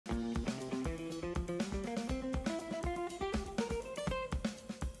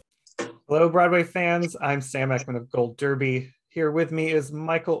Hello, Broadway fans. I'm Sam Eckmann of Gold Derby. Here with me is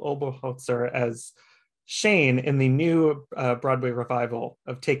Michael Oberholtzer as Shane in the new Broadway revival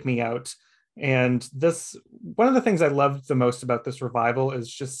of Take Me Out. And one of the things I loved the most about this revival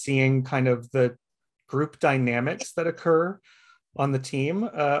is just seeing kind of the group dynamics that occur on the team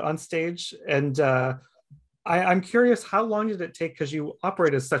on stage. And I'm curious, how long did it take, because you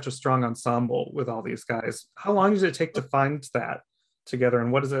operate as such a strong ensemble with all these guys, how long did it take to find that together,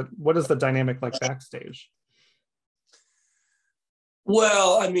 and what is the dynamic like backstage?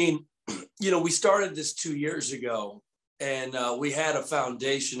 Well, I mean, we started this 2 years ago, and we had a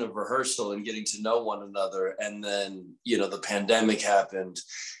foundation of rehearsal and getting to know one another. And then, the pandemic happened.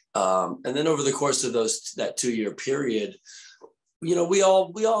 And then over the course of that 2 year period, we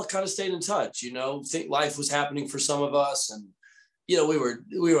all kind of stayed in touch. Think life was happening for some of us, and we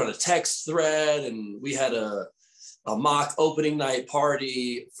were on a text thread, and we had a mock opening night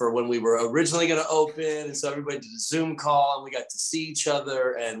party for when we were originally going to open. And so everybody did a Zoom call, and we got to see each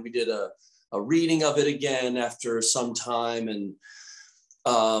other, and we did a reading of it again after some time. And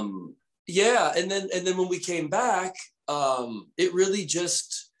and then when we came back, it really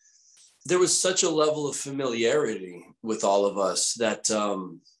just, there was such a level of familiarity with all of us that,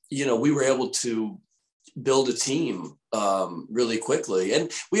 we were able to build a team really quickly.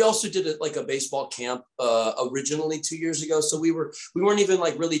 And we also did it like a baseball camp originally 2 years ago. So we weren't even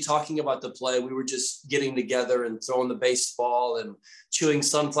like really talking about the play. We were just getting together and throwing the baseball and chewing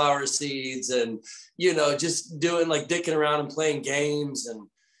sunflower seeds and, just doing like dicking around and playing games. And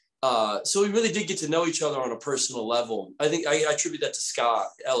so we really did get to know each other on a personal level. I think I attribute that to Scott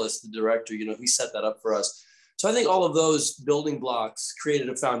Ellis, the director. He set that up for us. So I think all of those building blocks created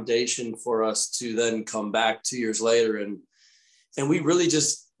a foundation for us to then come back 2 years later. And we really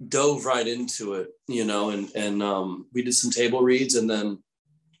just dove right into it, and we did some table reads, and then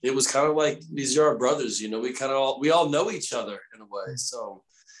it was kind of like, these are our brothers, we all know each other in a way. So,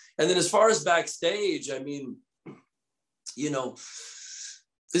 and then as far as backstage, I mean,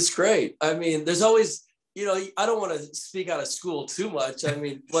 it's great. I mean, there's always, I don't want to speak out of school too much. I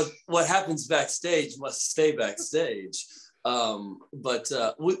mean, what happens backstage must stay backstage. But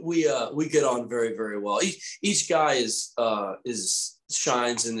we get on very, very well. Each guy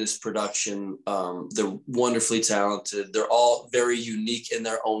shines in this production. They're wonderfully talented. They're all very unique in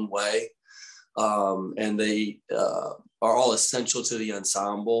their own way, and they are all essential to the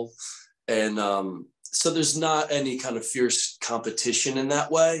ensemble. And so there's not any kind of fierce competition in that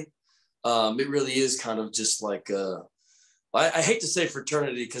way. It really is kind of just like I hate to say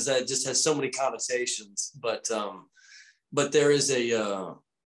fraternity because that just has so many connotations, but there is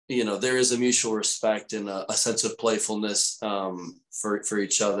there is a mutual respect and a sense of playfulness for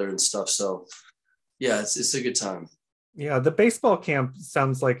each other and stuff. So yeah, it's a good time. Yeah, the baseball camp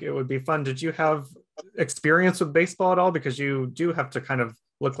sounds like it would be fun. Did you have experience with baseball at all? Because you do have to kind of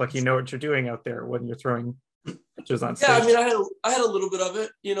look like you know what you're doing out there when you're throwing pitches on stage. Yeah, I mean, I had a little bit of it.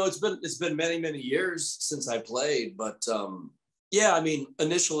 It's been many, many years since I played, but yeah, I mean,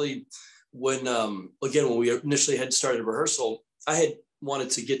 initially when we initially had started rehearsal, I had wanted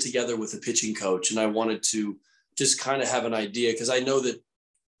to get together with a pitching coach, and I wanted to just kind of have an idea, because I know that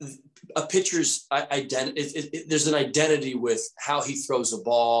a pitcher's identity, there's an identity with how he throws a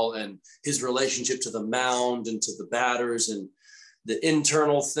ball and his relationship to the mound and to the batters and the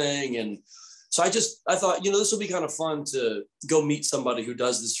internal thing. And so I thought, this will be kind of fun to go meet somebody who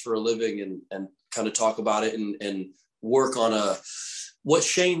does this for a living and kind of talk about it and work on what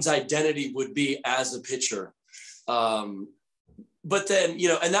Shane's identity would be as a pitcher. But then,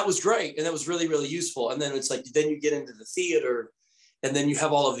 and that was great. And that was really, really useful. And then it's like, then you get into the theater, and then you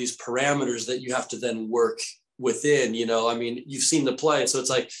have all of these parameters that you have to then work within, I mean, you've seen the play. So it's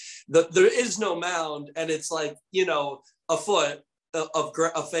like, there is no mound, and it's like, a foot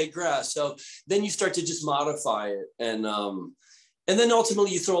of fake grass. So then you start to just modify it. And then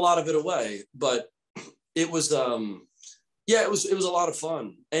ultimately you throw a lot of it away, but it was, it was a lot of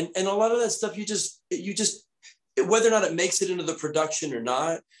fun. And a lot of that stuff, you just, whether or not it makes it into the production or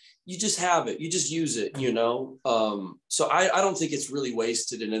not, you just have it, you just use it, so I don't think it's really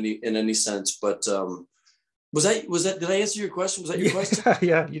wasted in any sense. But was that did I answer your question? Was that your question?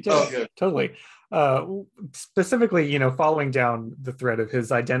 Yeah, you did. Okay. Totally. Specifically, following down the thread of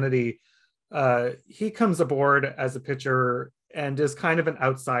his identity, he comes aboard as a pitcher and is kind of an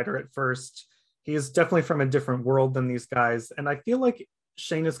outsider at first. He is definitely from a different world than these guys, and I feel like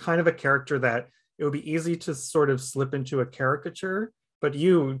Shane is kind of a character that it would be easy to sort of slip into a caricature, but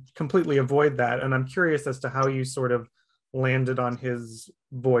you completely avoid that. And I'm curious as to how you sort of landed on his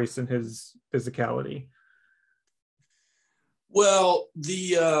voice and his physicality. Well,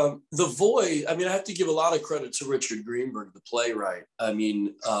 the voice, I mean, I have to give a lot of credit to Richard Greenberg, the playwright. I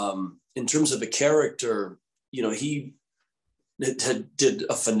mean, in terms of a character, you know, he did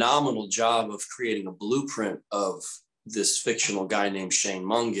a phenomenal job of creating a blueprint of this fictional guy named Shane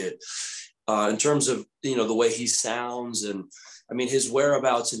Mungett. In terms of, you know, the way he sounds, and I mean, his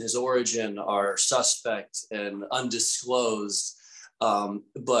whereabouts and his origin are suspect and undisclosed.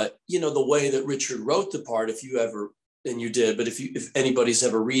 But, you know, the way that Richard wrote the part, if you ever, and you did, but if anybody's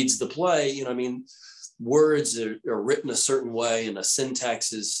ever reads the play, you know, I mean, words are written a certain way, and a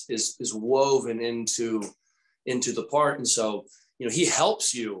syntax is woven into the part. And so, you know, he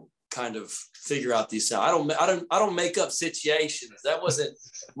helps you kind of figure out these sounds. I don't make up situations. That wasn't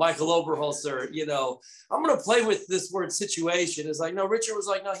Michael Oberholtzer, you know, I'm going to play with this word situation. It's like, no, Richard was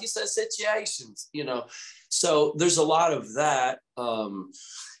like, no, he says situations, you know? So there's a lot of that. And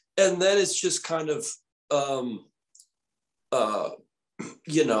then it's just kind of,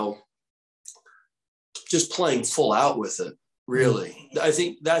 you know, just playing full out with it, really. I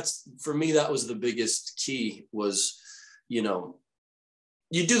think that's, for me, that was the biggest key was, you know,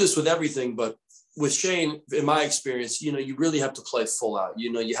 you do this with everything, but with Shane, in my experience, you know, you really have to play full out. You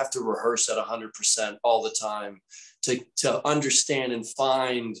know, you have to rehearse at 100% all the time to understand and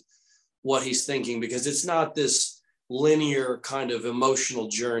find what he's thinking, because it's not this linear kind of emotional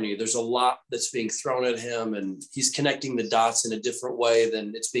journey. There's a lot that's being thrown at him, and he's connecting the dots in a different way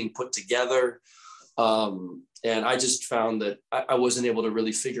than it's being put together. And I just found that I wasn't able to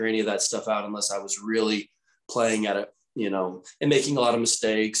really figure any of that stuff out unless I was really playing at it, you know, and making a lot of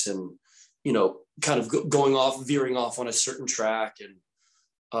mistakes and, you know, kind of veering off on a certain track. And,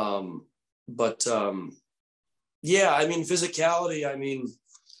 yeah, I mean, physicality, I mean,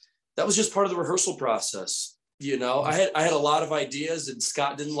 that was just part of the rehearsal process. You know, I had a lot of ideas, and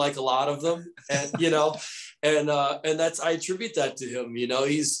Scott didn't like a lot of them, and, you know, and that's, I attribute that to him. You know,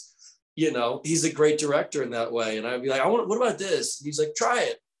 he's a great director in that way. And I'd be like, what about this? And he's like, try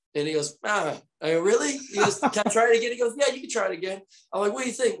it. And he goes, I go, really? He goes, can I try it again? He goes, yeah, you can try it again. I'm like, what do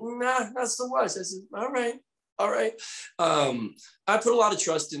you think? Nah, not so much. I said, all right. I put a lot of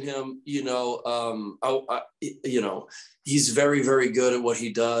trust in him. You know, you know, he's very, very good at what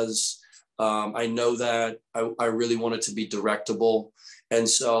he does. I know that I really wanted to be directable. And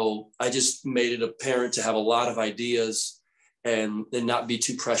so I just made it apparent to have a lot of ideas and not be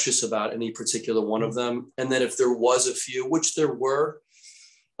too precious about any particular one of them. And then if there was a few, which there were,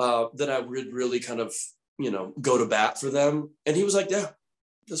 then I would really kind of, you know, go to bat for them. And he was like, yeah,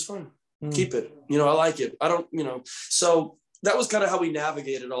 that's fine. Keep it. You know, I like it. I don't, you know, so that was kind of how we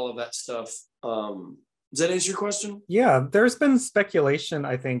navigated all of that stuff. Does that answer your question? Yeah, there's been speculation,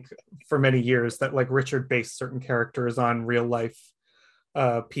 I think, for many years that like Richard based certain characters on real life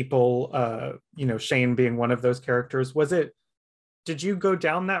people, you know, Shane being one of those characters. Did you go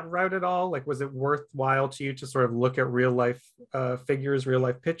down that route at all? Like, was it worthwhile to you to sort of look at real life figures, real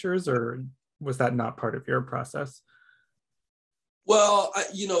life pictures, or was that not part of your process? Well,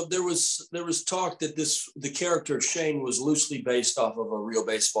 you know, there was talk that the character of Shane was loosely based off of a real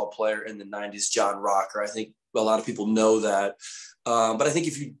baseball player in the 90s, John Rocker. I think a lot of people know that. But I think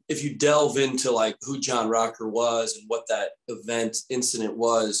if you delve into like who John Rocker was and what that incident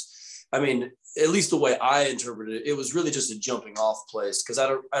was, I mean, at least the way I interpreted it, it was really just a jumping off place, because I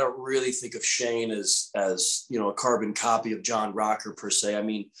don't really think of Shane as you know, a carbon copy of John Rocker per se. I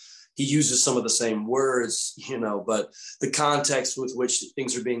mean, he uses some of the same words, you know, but the context with which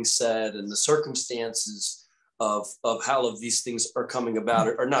things are being said and the circumstances of how all of these things are coming about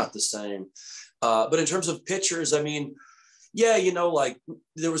are not the same. But in terms of pictures, I mean, yeah, you know, like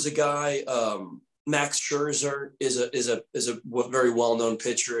there was a guy, Max Scherzer is a very well-known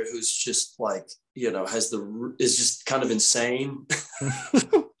pitcher who's just like, you know, is just kind of insane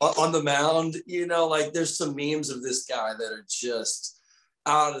on the mound. You know, like there's some memes of this guy that are just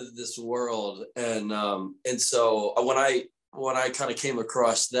out of this world. And so when I kind of came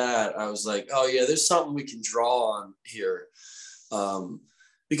across that, I was like, oh yeah, there's something we can draw on here.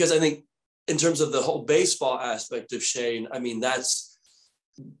 Because I think in terms of the whole baseball aspect of Shane, I mean, that's,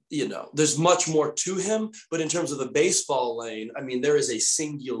 you know, there's much more to him, but in terms of the baseball lane, I mean, there is a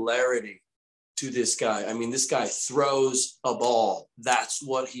singularity to this guy. I mean, this guy throws a ball. That's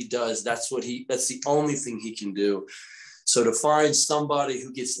what he does. That's the only thing he can do. So to find somebody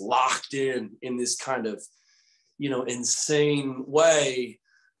who gets locked in this kind of, you know, insane way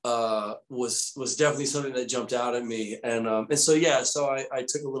was definitely something that jumped out at me. And so, yeah, so I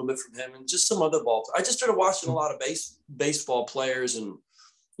took a little bit from him and just some other ball. I just started watching a lot of baseball players and,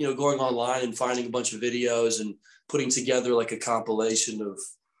 you know, going online and finding a bunch of videos and putting together like a compilation of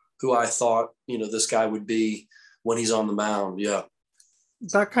who I thought, you know, this guy would be. when he's on the mound. Yeah.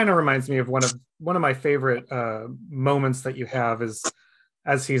 That kind of reminds me of one of my favorite moments that you have is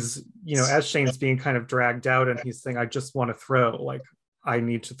as he's, as Shane's being kind of dragged out and he's saying, I just want to throw, like, I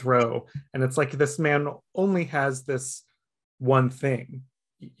need to throw. And it's like this man only has this one thing,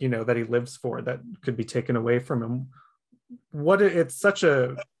 that he lives for that could be taken away from him. It's such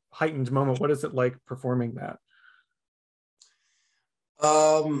a heightened moment. What is it like performing that?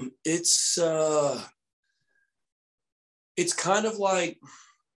 It's kind of like,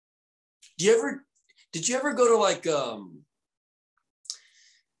 did you ever go to like, do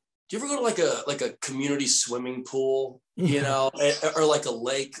you ever go to like a community swimming pool, or like a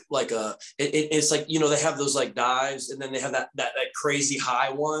lake, like it's like, they have those like dives, and then they have that crazy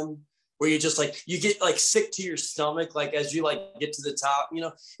high one where you just like, you get like sick to your stomach, like as you like get to the top,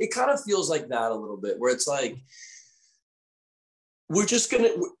 it kind of feels like that a little bit, where it's like, we're just gonna,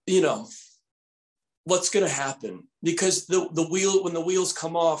 what's gonna happen, because when the wheels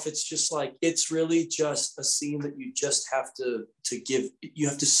come off, it's just like, it's really just a scene that you just have to you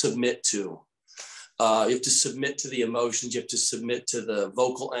have to submit to. You have to submit to the emotions. You have to submit to the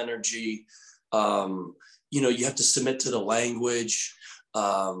vocal energy. You have to submit to the language.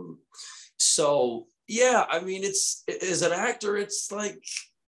 So yeah, I mean, it's, as an actor, it's like,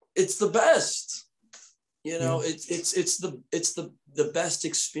 it's the best. It's the best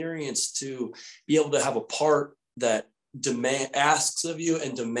experience to be able to have a part that asks of you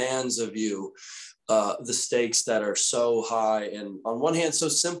and demands of you the stakes that are so high, and on one hand so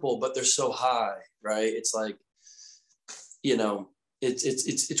simple, but they're so high, right? It's like,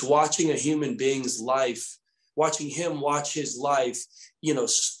 it's watching a human being's life, watching him watch his life,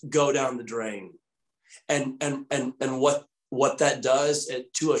 go down the drain, and what that does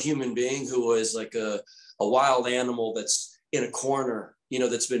to a human being who is like a wild animal that's in a corner,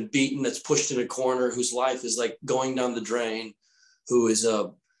 that's been beaten, that's pushed in a corner, whose life is like going down the drain, who is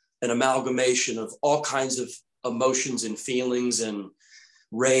an amalgamation of all kinds of emotions and feelings and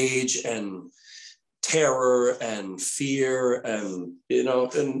rage and terror and fear, and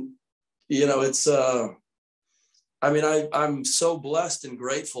it's I mean, I'm so blessed and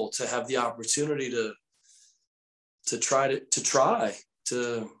grateful to have the opportunity to try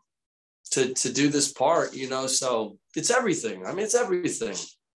to do this part, so it's everything. I mean, it's everything,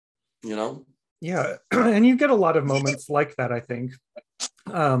 Yeah. And you get a lot of moments like that, I think.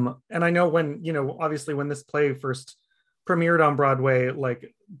 And I know when, obviously when this play first premiered on Broadway,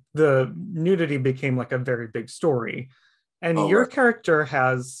 like the nudity became like a very big story. And your character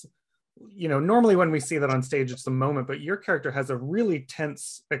has, normally when we see that on stage, it's a moment, but your character has a really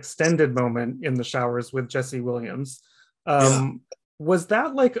tense, extended moment in the showers with Jesse Williams. Was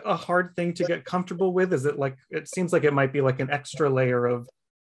that like a hard thing to get comfortable with? Is it like, it seems like it might be like an extra layer of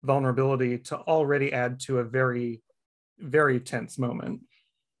vulnerability to already add to a very, very tense moment?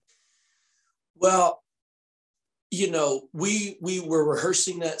 Well, we were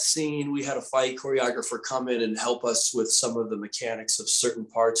rehearsing that scene. We had a fight choreographer come in and help us with some of the mechanics of certain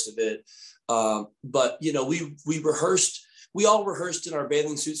parts of it. But, we all rehearsed in our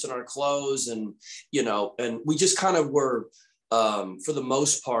bathing suits and our clothes, and, and we just kind of were, for the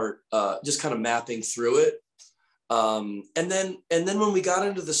most part, just kind of mapping through it. And then when we got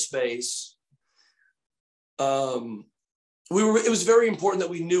into the space, it was very important that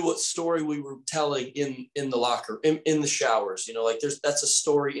we knew what story we were telling in the locker, in the showers, that's a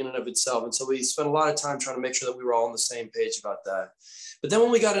story in and of itself. And so we spent a lot of time trying to make sure that we were all on the same page about that. But then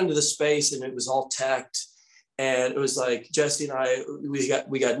when we got into the space and it was all teched, and it was like Jesse and I, we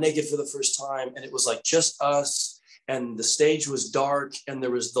got naked for the first time, and it was like just us, and the stage was dark, and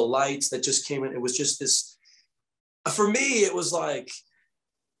there was the lights that just came in. It was just this, for me, it was like,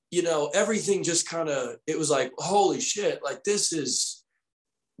 everything just kind of, it was like, holy shit, like this is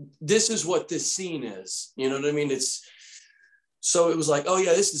what this scene is. You know what I mean? So it was like, oh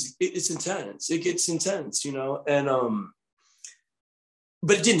yeah, it's intense. It gets intense, and,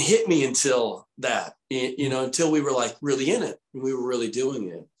 but it didn't hit me until that, until we were like really in it and we were really doing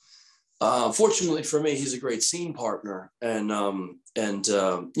it. Fortunately for me, he's a great scene partner, and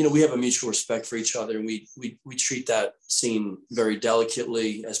we have a mutual respect for each other, and we treat that scene very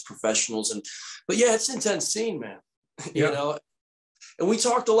delicately as professionals. But yeah, it's an intense scene, man. Yeah. And we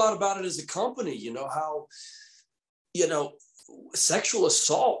talked a lot about it as a company. How sexual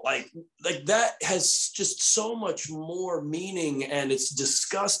assault, like that has just so much more meaning, and it's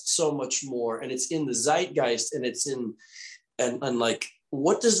discussed so much more, and it's in the zeitgeist, and it's in, and like,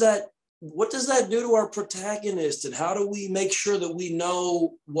 what does that do to our protagonist, and how do we make sure that we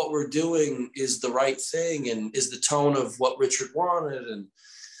know what we're doing is the right thing and is the tone of what Richard wanted? And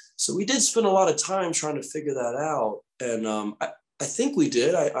So we did spend a lot of time trying to figure that out. And I think we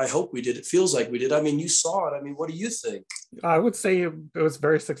did. I hope we did. It feels like we did. I mean, you saw it. I mean, what do you think? I would say it was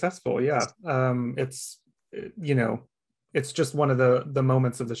very successful. Yeah. It's, it's just one of the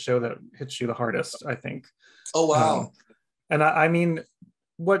moments of the show that hits you the hardest, I think. Oh, wow. And I mean,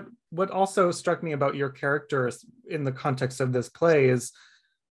 what also struck me about your character in the context of this play is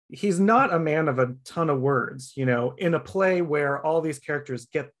he's not a man of a ton of words, in a play where all these characters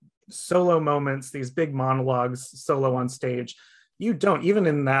get solo moments, these big monologues solo on stage. You don't, even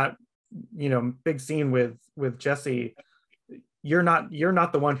in that, big scene with Jesse, you're not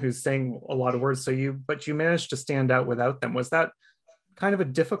the one who's saying a lot of words. But you managed to stand out without them. Was that kind of a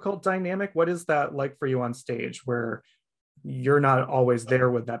difficult dynamic? What is that like for you on stage where you're not always there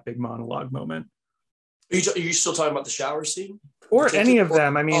with that big monologue moment? Are you still talking about the shower scene? Or any of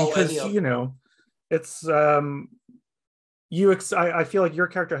them? I mean, because, it's, I feel like your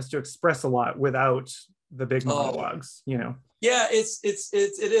character has to express a lot without the big monologues, Yeah, it is.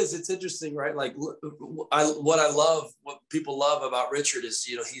 It's interesting, right? Like what people love about Richard is,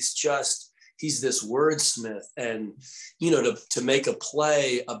 he's this wordsmith, and, to make a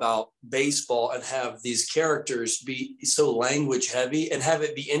play about baseball and have these characters be so language heavy and have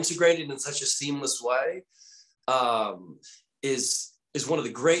it be integrated in such a seamless way, is one of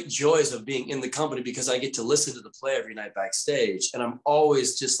the great joys of being in the company, because I get to listen to the play every night backstage, and I'm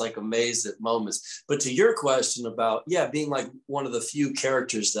always just like amazed at moments. But to your question about, being like one of the few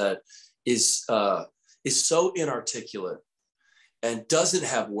characters that is so inarticulate and doesn't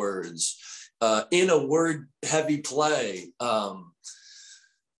have words in a word heavy play, I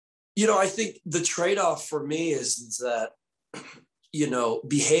think the trade-off for me is that,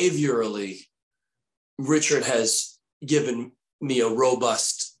 behaviorally, Richard has given me a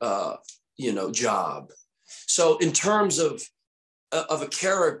robust, job. So in terms of a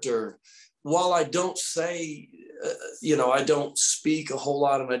character, while I don't say, I don't speak a whole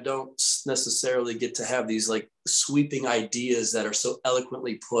lot, and I don't necessarily get to have these like sweeping ideas that are so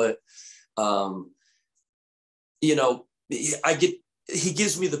eloquently put, he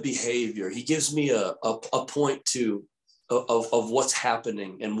gives me the behavior. He gives me a point of what's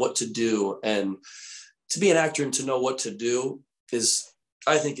happening and what to do. And to be an actor and to know what to do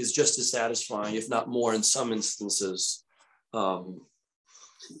I think is just as satisfying, if not more, in some instances.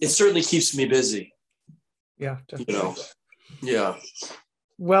 It certainly keeps me busy. Yeah, definitely. Yeah.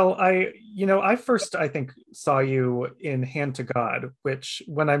 Well, I first, I think, saw you in Hand to God, which,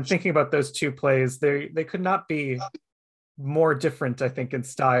 when I'm thinking about those two plays, they could not be more different, I think, in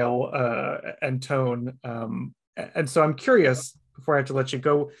style and tone. And so I'm curious, before I have to let you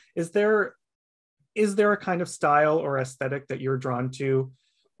go, is there a kind of style or aesthetic that you're drawn to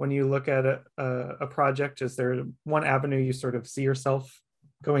when you look at a project? Is there one avenue you sort of see yourself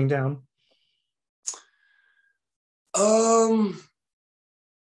going down?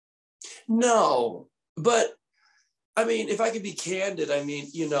 No, but I mean, if I could be candid, I mean,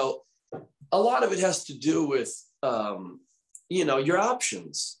 a lot of it has to do with, your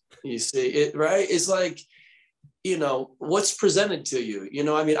options. You see it, right? It's like, what's presented to you.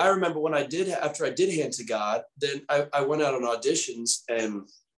 I mean, I remember when after I did Hand to God, then I went out on auditions, and,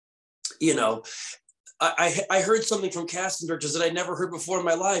 I heard something from casting directors that I never heard before in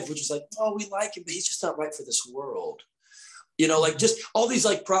my life, which is like, oh, we like him, but he's just not right for this world. Like just all these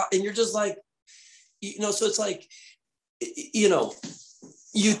like, and you're just like, so it's like,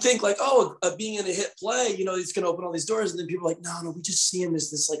 you think like, oh, being in a hit play, it's going to open all these doors. And then people are like, no, we just see him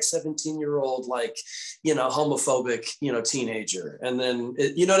as this like 17-year-old, like, homophobic, teenager. And then,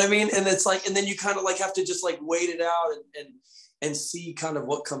 you know what I mean? And it's like, and then you kind of like have to just like wait it out and see kind of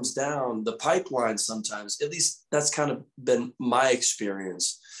what comes down the pipeline sometimes. At least that's kind of been my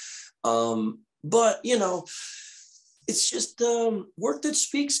experience. But, it's just work that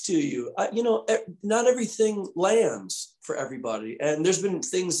speaks to you. Not everything lands for everybody. And there's been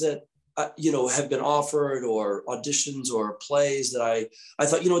things that, have been offered, or auditions or plays that I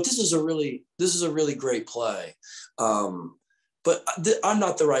thought, this is a really great play. But I'm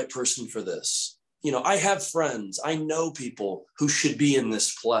not the right person for this. I have friends. I know people who should be in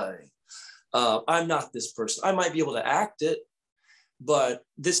this play. I'm not this person. I might be able to act it, but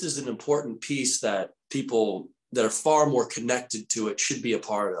this is an important piece that people that are far more connected to it should be a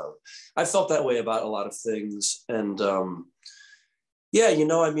part of. I felt that way about a lot of things. And I've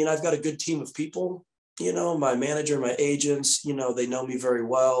got a good team of people, my manager, my agents, they know me very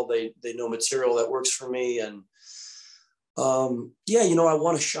well. They know material that works for me. And I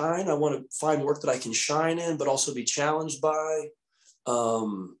want to shine. I want to find work that I can shine in, but also be challenged by,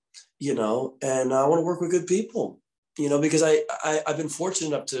 and I want to work with good people, because I've been fortunate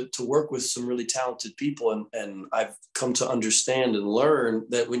enough to work with some really talented people, and I've come to understand and learn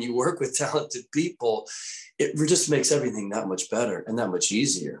that when you work with talented people, it just makes everything that much better and that much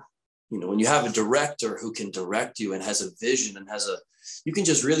easier. When you have a director who can direct you and has a vision and you can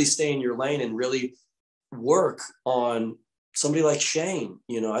just really stay in your lane and really work on somebody like Shane.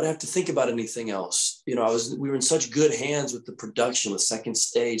 I didn't have to think about anything else. We were in such good hands with the production, with Second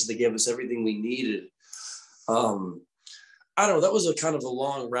Stage. They gave us everything we needed. I don't know. That was a kind of a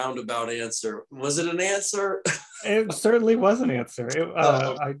long roundabout answer. Was it an answer? It certainly was an answer.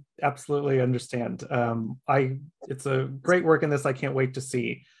 I absolutely understand. It's a great work in this. I can't wait to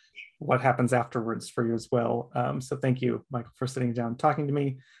see what happens afterwards for you as well. So thank you, Michael, for sitting down and talking to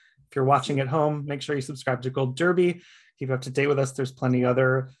me. If you're watching at home, make sure you subscribe to Gold Derby. Keep up to date with us. There's plenty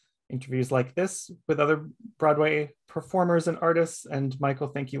other interviews like this with other Broadway performers and artists. And Michael,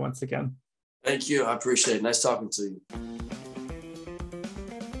 thank you once again. Thank you. I appreciate it. Nice talking to you.